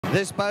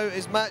This bout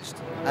is matched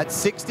at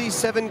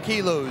 67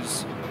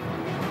 kilos.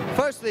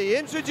 Firstly,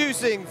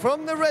 introducing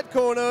from the red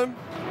corner,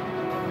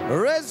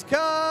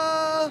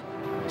 Rezzka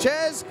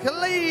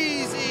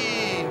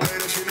Cecxladze.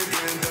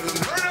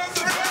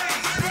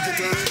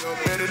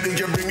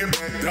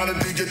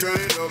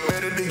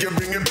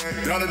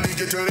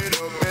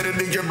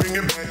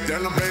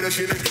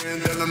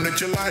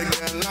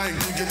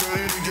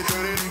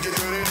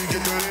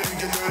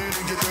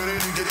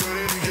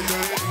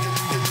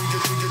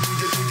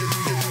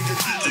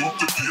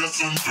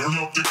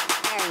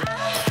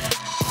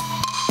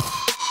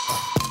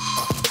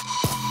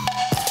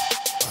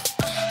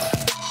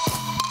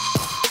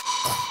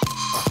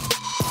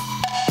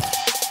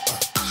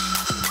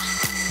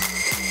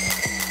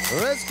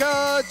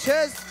 Rezzka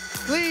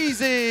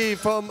Cecxladze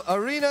from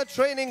Arena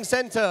Training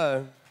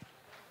Center.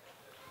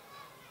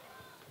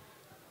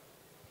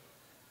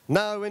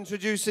 Now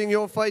introducing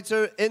your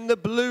fighter in the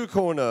blue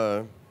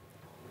corner.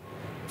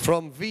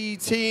 From V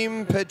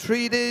Team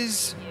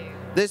Petrides,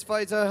 this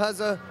fighter has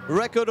a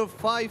record of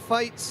 5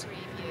 fights,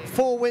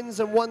 4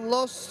 wins and 1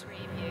 loss.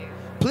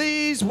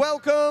 Please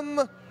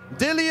welcome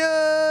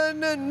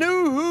Delion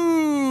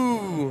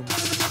Nuhu.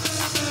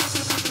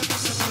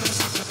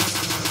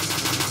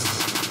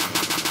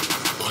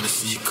 Wanna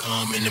see you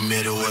come in the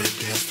middle of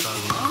the dance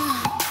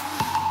floor.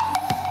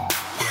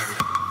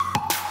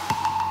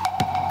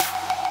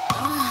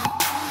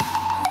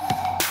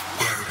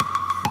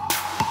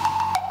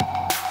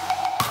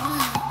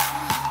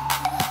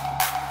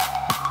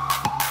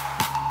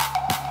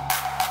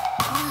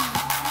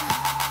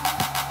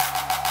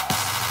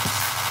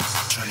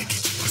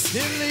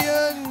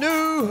 Delion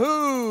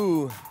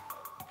Nuhu.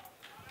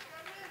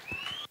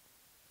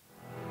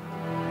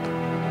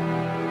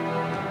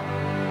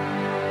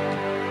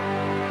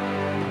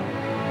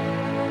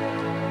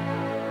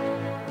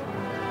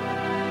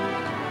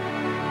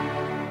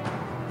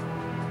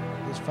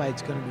 This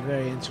fight's going to be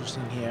very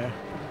interesting here.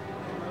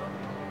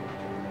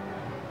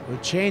 We're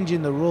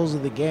changing the rules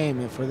of the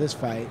game for this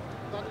fight.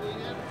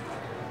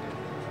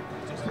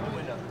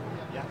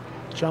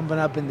 Jumping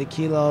up in the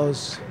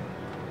kilos.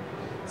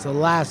 It's the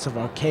last of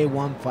our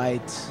K1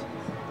 fights.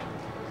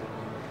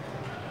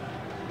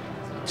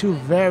 2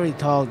 very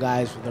tall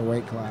guys for their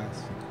weight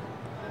class.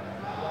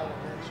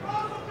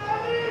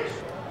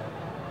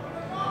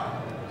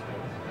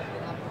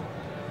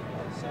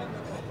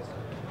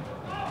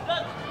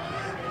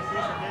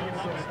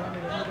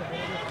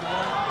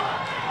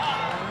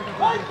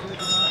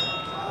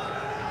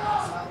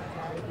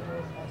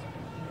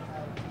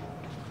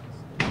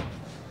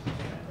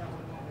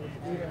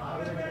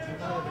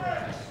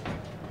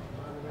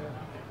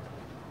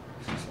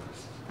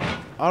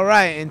 All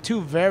right, and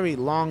 2 very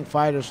long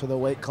fighters for the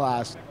weight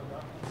class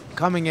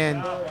coming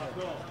in.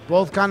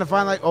 Both kind of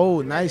find like,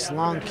 oh, nice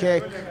long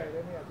kick.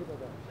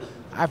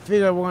 I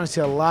figure we're going to see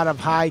a lot of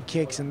high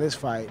kicks in this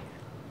fight.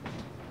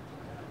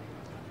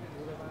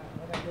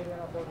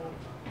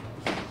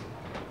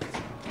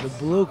 The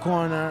blue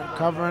corner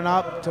covering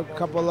up, took a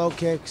couple low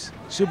kicks.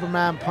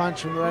 Superman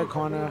punch from the red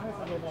corner,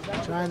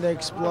 trying to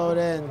explode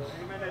in.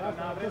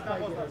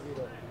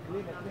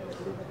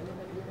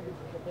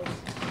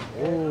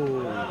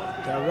 Ooh,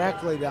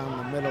 directly down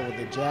the middle with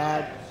the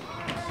jab.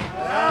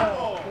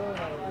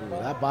 Ooh,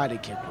 that body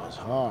kick was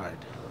hard.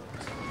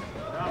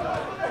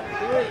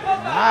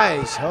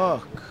 Nice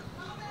hook.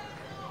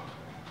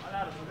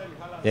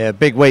 Yeah,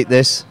 big weight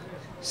this.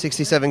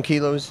 67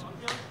 kilos.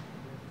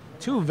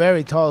 2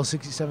 very tall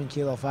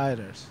 67-kilo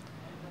fighters.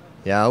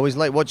 Yeah, I always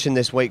like watching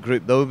this weight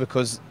group though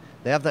because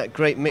they have that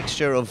great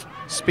mixture of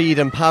speed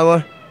and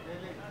power.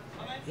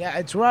 Yeah,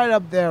 it's right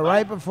up there,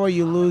 right before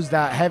you lose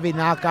that heavy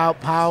knockout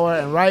power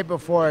and right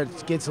before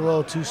it gets a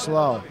little too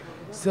slow.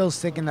 Still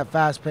sticking to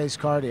fast-paced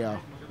cardio.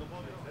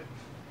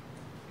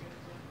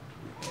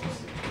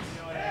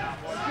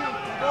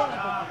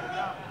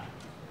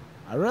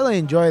 I really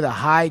enjoy the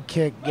high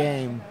kick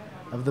game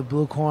of the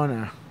blue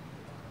corner.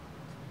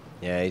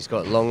 Yeah, he's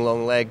got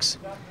long legs,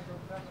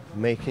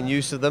 making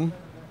use of them.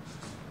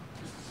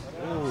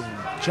 Ooh,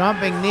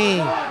 jumping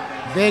knee,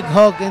 big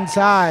hook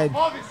inside.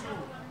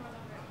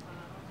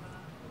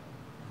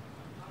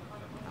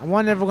 I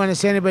wonder if we're going to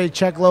see anybody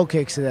check low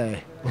kicks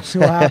today. We'll see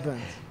what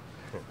happens.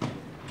 I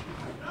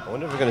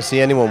wonder if we're going to see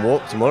anyone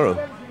walk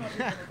tomorrow.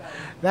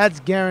 That's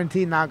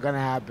guaranteed not going to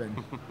happen.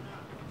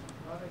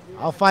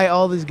 I'll fight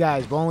all these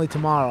guys, but only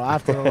tomorrow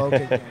after the low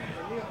kick game.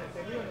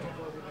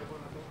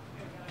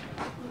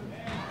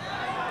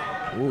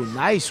 Ooh,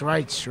 nice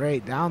right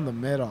straight down the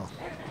middle.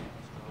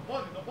 Ooh.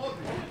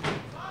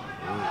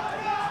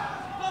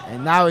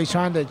 And now he's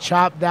trying to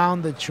chop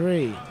down the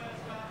tree.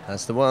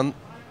 That's the one.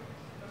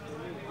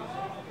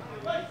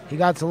 He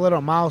got a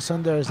little mouse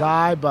under his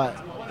eye, but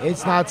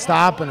it's not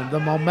stopping him. The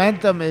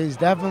momentum is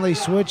definitely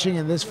switching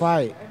in this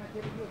fight.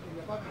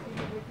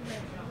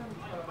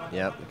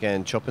 Yep,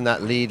 again, chopping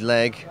that lead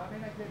leg.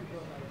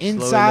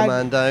 Inside. Slowing the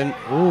man down.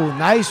 Ooh,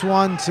 nice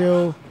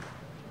 1-2.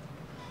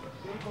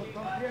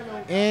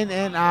 In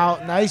and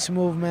out, nice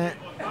movement.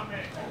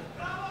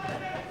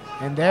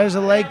 And there's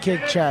a leg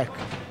kick check.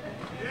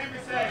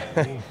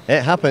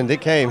 It happened.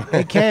 It came.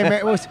 It came.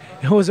 It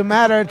was a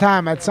matter of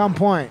time at some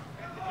point.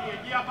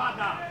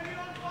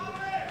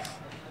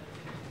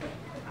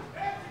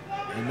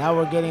 And now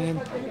we're getting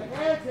in.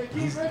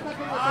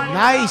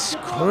 Nice,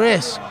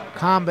 crisp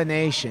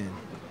combination.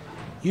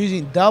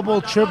 Using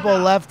double, triple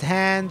left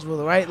hands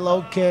with right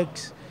low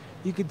kicks.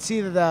 You can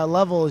see that the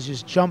level is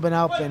just jumping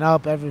up and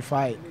up every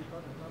fight.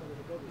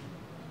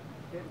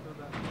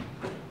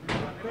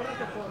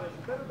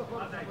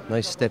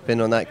 Nice step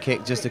in on that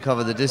kick just to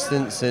cover the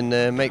distance and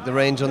make the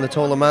range on the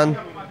taller man.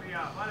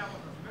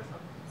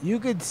 You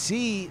could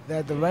see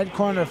that the red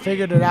corner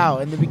figured it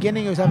out. In the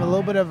beginning, he was having a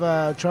little bit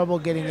of trouble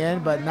getting in,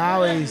 but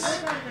now he's...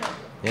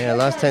 Yeah,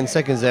 last 10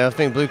 seconds there. I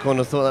think blue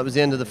corner thought that was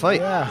the end of the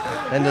fight.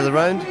 Yeah. End of the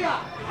round.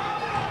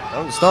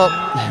 Don't stop.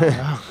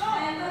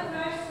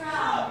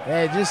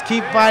 Hey, just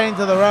keep fighting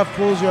till the ref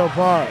pulls you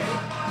apart.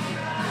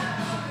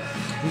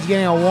 He's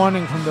getting a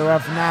warning from the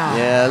ref now.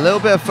 Yeah, a little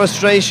bit of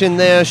frustration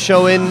there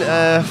showing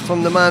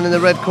from the man in the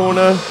red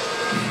corner,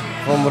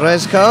 from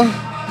Rezzka.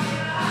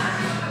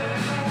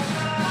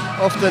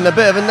 Often a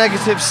bit of a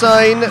negative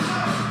sign.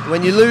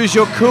 When you lose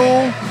your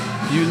cool,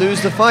 you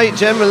lose the fight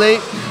generally.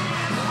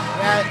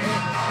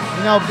 Yeah,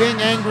 you know,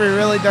 being angry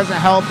really doesn't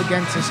help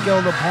against a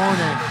skilled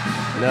opponent.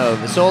 No,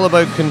 it's all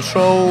about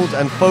controlled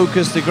and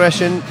focused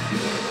aggression.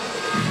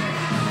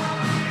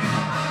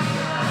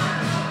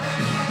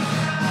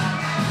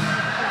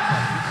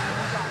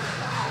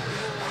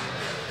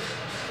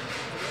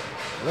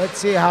 Let's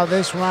see how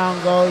this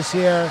round goes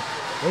here.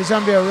 This is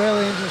going to be a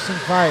really interesting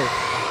fight.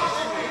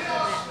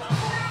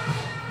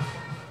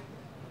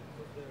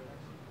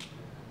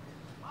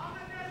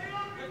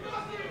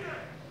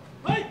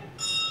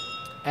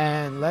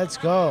 And let's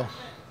go.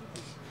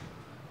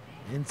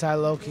 Inside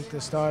low kick to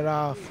start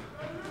off.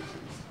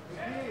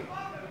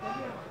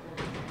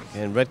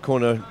 And red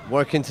corner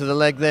working to the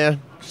leg there,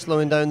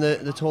 slowing down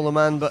the taller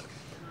man, but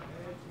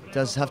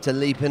does have to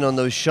leap in on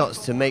those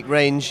shots to make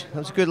range. That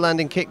was a good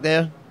landing kick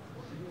there.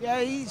 Yeah,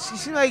 he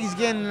seems like he's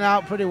getting it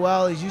out pretty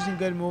well. He's using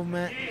good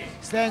movement.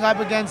 Staying up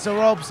against the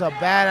ropes, a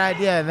bad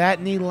idea. That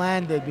knee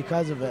landed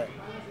because of it.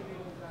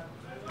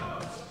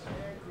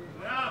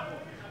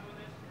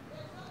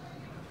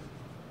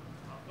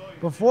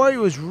 Before, he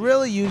was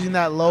really using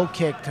that low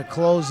kick to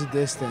close the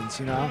distance,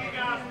 you know.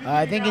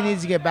 I think he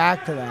needs to get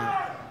back to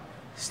that.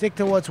 Stick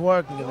to what's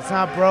working. If it's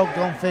not broke,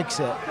 don't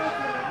fix it.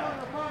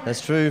 That's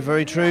true,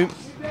 very true.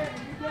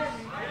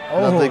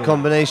 Oh. Lovely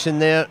combination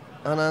there,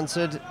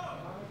 unanswered.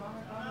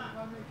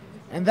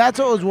 And that's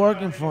what was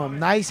working for him.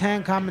 Nice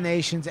hand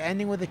combinations,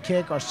 ending with a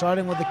kick or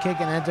starting with a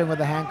kick and entering with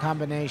the hand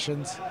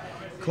combinations,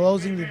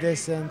 closing the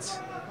distance.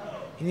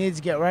 He needs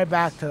to get right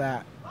back to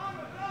that.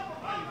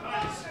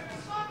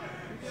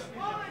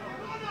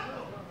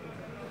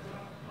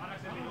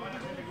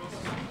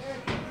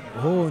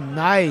 Oh,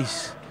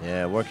 nice.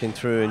 Yeah, working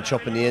through and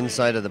chopping the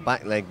inside of the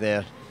back leg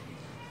there.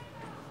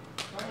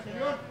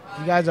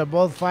 You guys are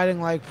both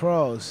fighting like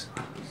pros.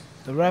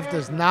 The ref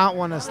does not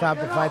want to stop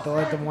the fight to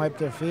let them wipe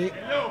their feet.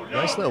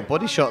 Nice little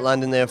body shot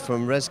landing there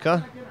from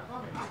Rezzka.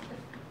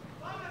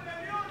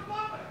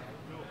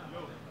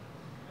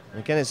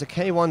 Again, it's a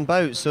K1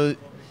 bout, so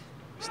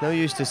it's no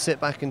use to sit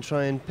back and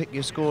try and pick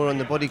your score on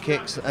the body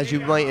kicks as you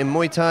might in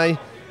Muay Thai.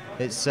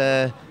 It's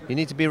you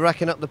need to be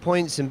racking up the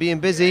points and being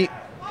busy.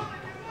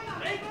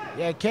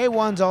 Yeah,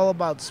 K1's all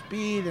about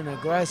speed and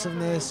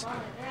aggressiveness.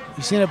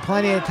 You've seen it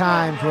plenty of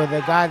times where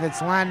the guy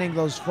that's landing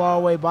those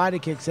far-away body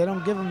kicks, they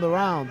don't give him the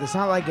round. It's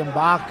not like in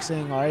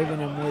boxing or even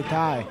in Muay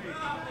Thai.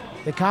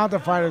 The counter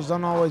fighters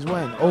don't always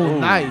win. Oh, ooh.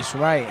 Nice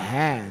right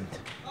hand.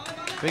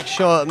 Big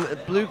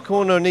shot. Blue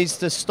corner needs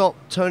to stop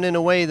turning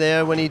away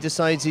there when he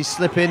decides he's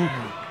slipping.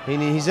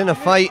 He's in a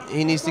fight.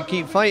 He needs to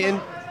keep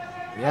fighting.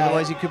 Yeah.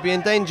 Otherwise, he could be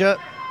in danger.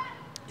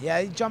 Yeah,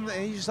 he jumped.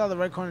 You just saw the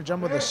red corner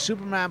jump with a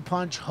Superman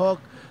punch,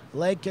 hook,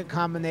 leg kick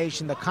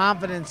combination. The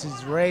confidence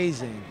is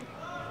raising.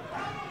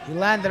 He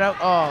landed up.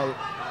 Oh.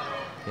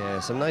 Yeah,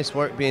 some nice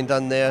work being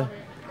done there.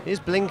 He's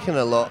blinking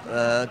a lot.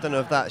 I don't know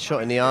if that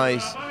shot in the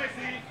eyes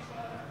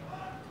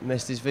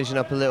messed his vision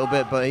up a little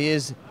bit, but he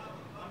is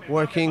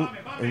working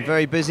and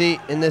very busy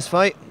in this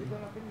fight.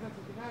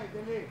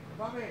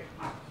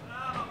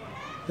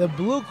 The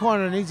blue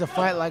corner needs to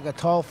fight like a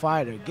tall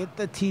fighter. Get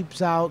the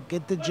teeps out,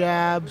 get the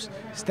jabs,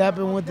 step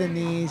in with the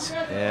knees.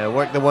 Yeah,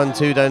 work the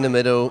 1-2 down the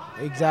middle.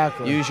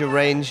 Exactly. Use your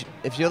range.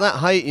 If you're that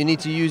height, you need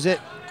to use it.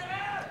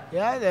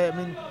 Yeah, I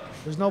mean,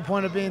 there's no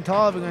point of being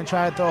tall if you're going to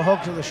try to throw a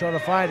hook to the shorter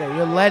fighter.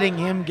 You're letting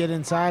him get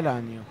inside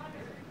on you.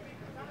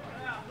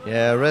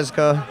 Yeah,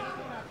 Rezzka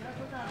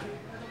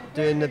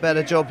doing the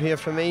better job here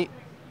for me,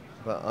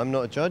 but I'm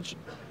not a judge.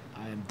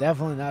 I am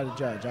definitely not a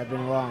judge. I've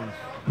been wrong.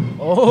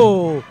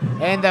 Oh,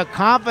 and the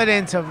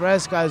confidence of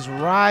Rezzka is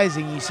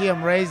rising. You see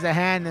him raise the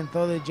hand and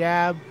throw the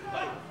jab.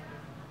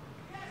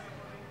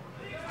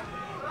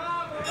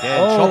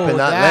 Again, chopping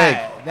that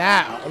leg.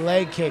 That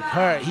leg kick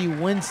hurt. He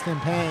winced in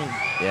pain.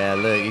 Yeah,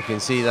 look, you can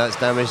see that's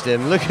damaged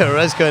him. Look at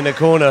Rezzka in the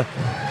corner.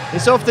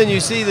 It's often you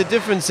see the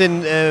difference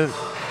in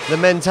the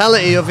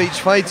mentality of each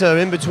fighter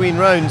in between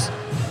rounds.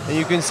 And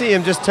you can see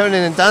him just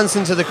turning and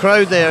dancing to the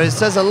crowd there. It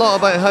says a lot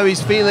about how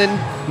he's feeling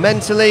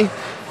mentally.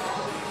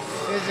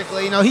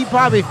 Physically, you know, he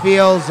probably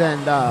feels,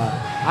 and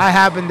I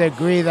happen to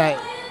agree that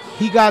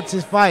he got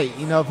his fight.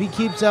 You know, if he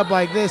keeps up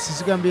like this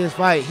is going to be his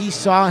fight. He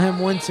saw him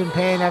win some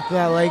pain after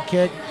that leg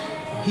kick.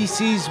 He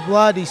sees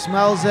blood, he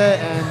smells it,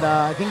 and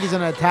I think he's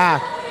going to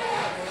attack.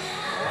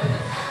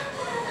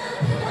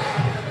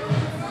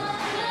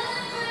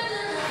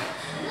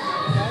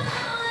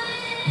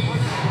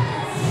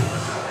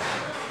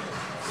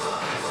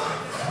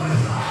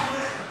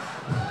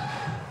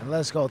 And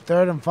let's go.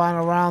 Third and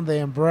final round, they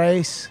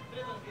embrace.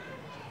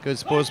 Good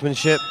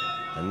sportsmanship.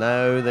 And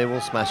now they will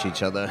smash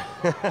each other.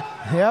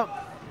 Yep.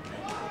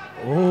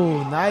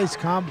 Oh, nice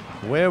comp.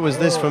 Where was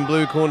this from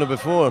blue corner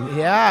before?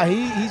 Yeah,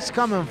 he's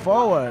coming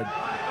forward.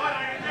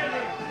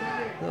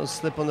 Little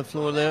slip on the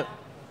floor there.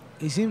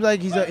 He seems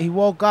like he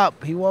woke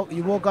up. He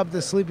woke up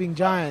the sleeping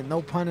giant.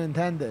 No pun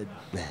intended.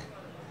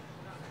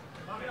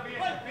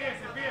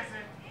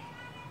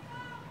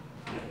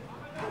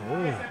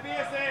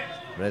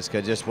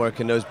 Rezzka just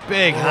working those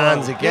big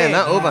hands again.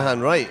 That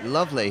overhand, right?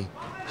 Lovely.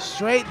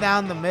 Straight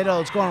down the middle.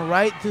 It's going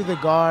right through the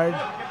guard.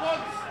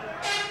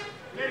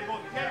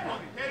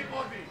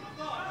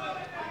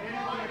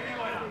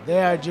 They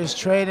are just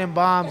trading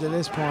bombs at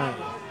this point.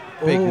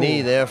 Big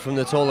knee there from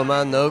the taller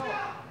man, though.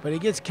 But he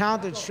gets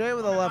countered straight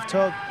with a left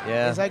hook.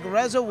 Yeah. It's like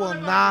Rezzka will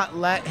not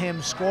let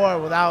him score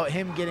without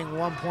him getting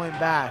 1 point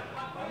back.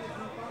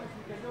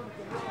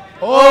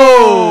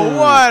 Oh,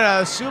 what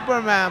a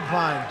Superman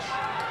punch.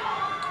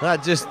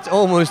 That just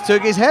almost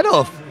took his head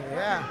off.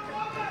 Yeah.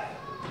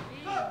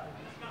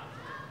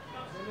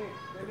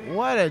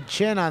 What a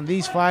chin on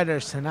these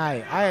fighters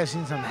tonight. I have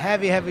seen some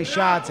heavy, heavy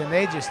shots, and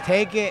they just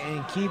take it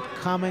and keep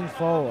coming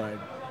forward.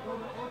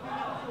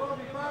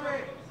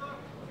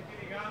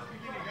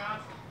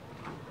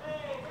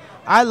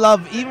 I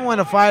love, even when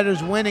a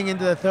fighter's winning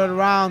into the third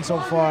round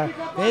so far,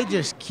 they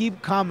just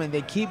keep coming.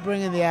 They keep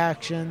bringing the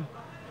action.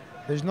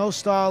 There's no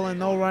stalling,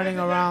 no running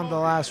around the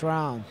last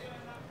round.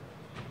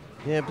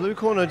 Yeah, blue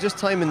corner just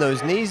timing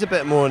those knees a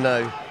bit more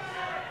now.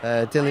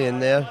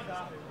 Delion there.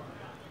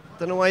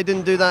 Don't know why he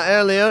didn't do that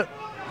earlier,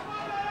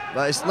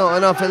 but it's not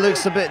enough. It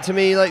looks a bit to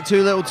me like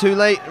too little too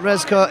late.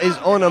 Rezzka is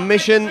on a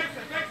mission.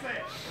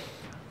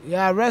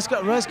 Yeah,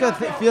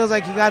 Rezzka feels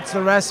like he got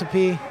the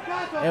recipe,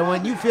 and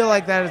when you feel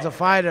like that as a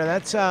fighter,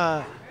 that's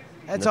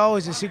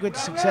always the secret to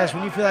success,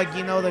 when you feel like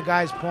you know the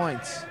guy's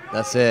points.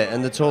 That's it,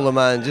 and the taller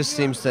man just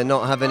seems to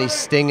not have any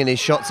sting in his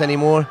shots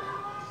anymore.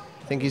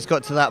 I think he's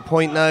got to that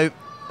point now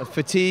of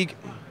fatigue.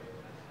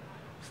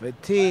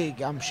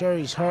 Fatigue. I'm sure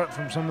he's hurt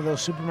from some of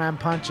those Superman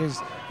punches.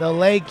 The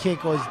leg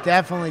kick was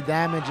definitely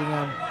damaging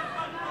him.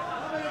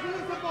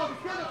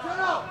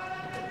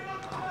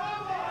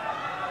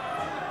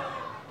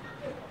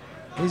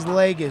 His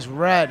leg is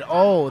red.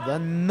 Oh,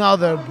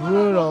 another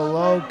brutal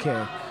low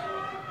kick.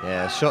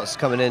 Yeah, shots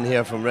coming in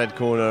here from red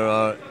corner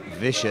are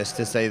vicious,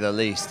 to say the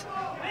least.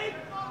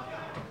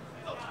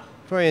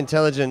 Very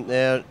intelligent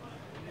there.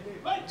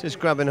 Just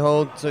grabbing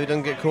hold so he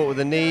doesn't get caught with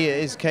a knee.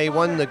 It is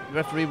K1. The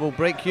referee will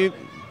break you.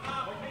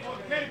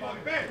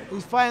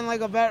 He's fighting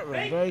like a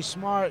veteran. Very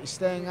smart,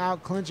 staying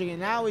out, clinching, and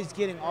now he's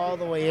getting all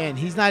the way in.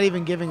 He's not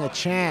even giving a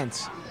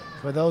chance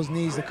for those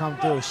knees to come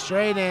through.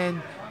 Straight in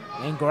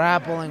and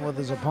grappling with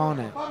his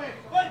opponent.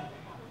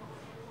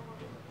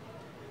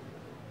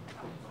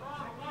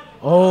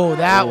 Oh,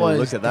 that was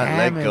look at that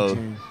damaging.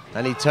 leg go.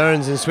 And he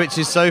turns and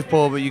switches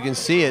southpaw, but you can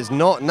see it's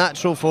not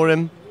natural for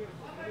him.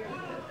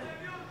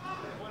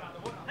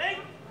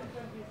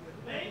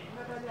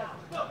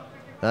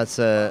 That's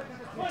a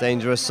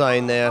dangerous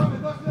sign there.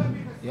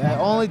 Yeah,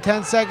 only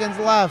 10 seconds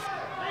left.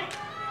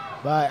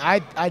 But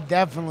I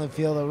definitely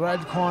feel the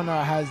red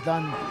corner has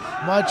done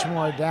much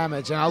more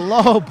damage. And a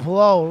low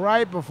blow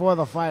right before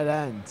the fight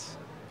ends.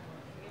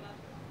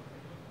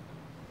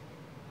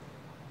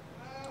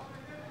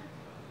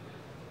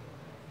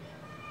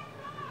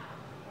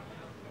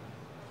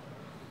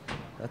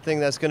 I think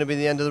that's going to be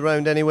the end of the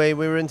round anyway.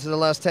 We were into the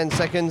last 10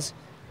 seconds.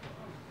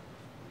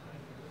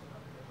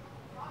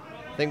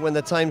 I think when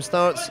the time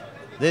starts,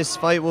 this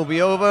fight will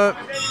be over.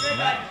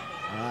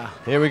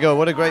 Here we go.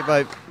 What a great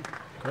fight.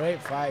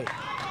 Great fight.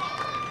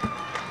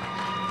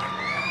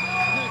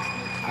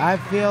 I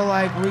feel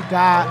like we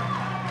got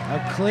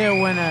a clear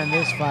winner in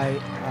this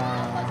fight.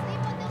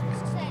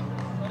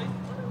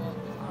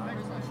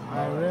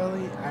 I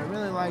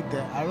really liked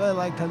it. I really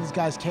liked how these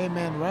guys came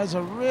in.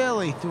 Rezzka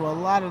really threw a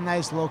lot of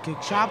nice low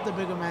kicks, chopped the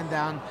bigger man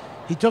down.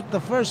 He took the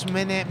first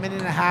minute and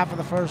a half of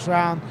the first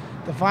round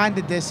to find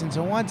the distance,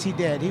 and once he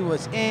did, he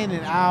was in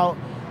and out,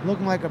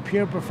 looking like a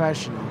pure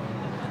professional.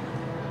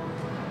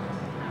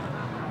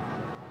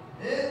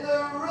 In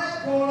the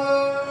red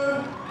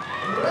corner,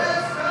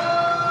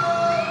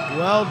 Rezzka!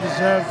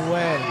 Well-deserved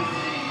win.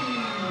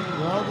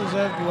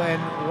 Well-deserved win.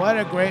 What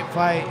a great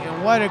fight,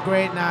 and what a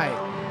great night.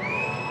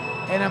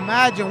 And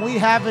imagine, we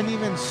haven't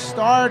even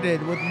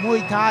started with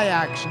Muay Thai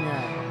action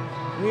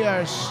yet. We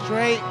are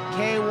straight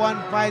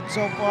K1 fights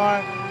so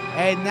far,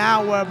 and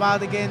now we're about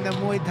to get into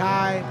Muay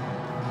Thai.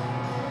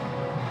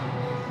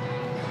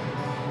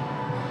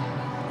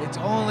 It's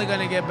only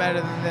going to get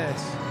better than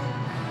this.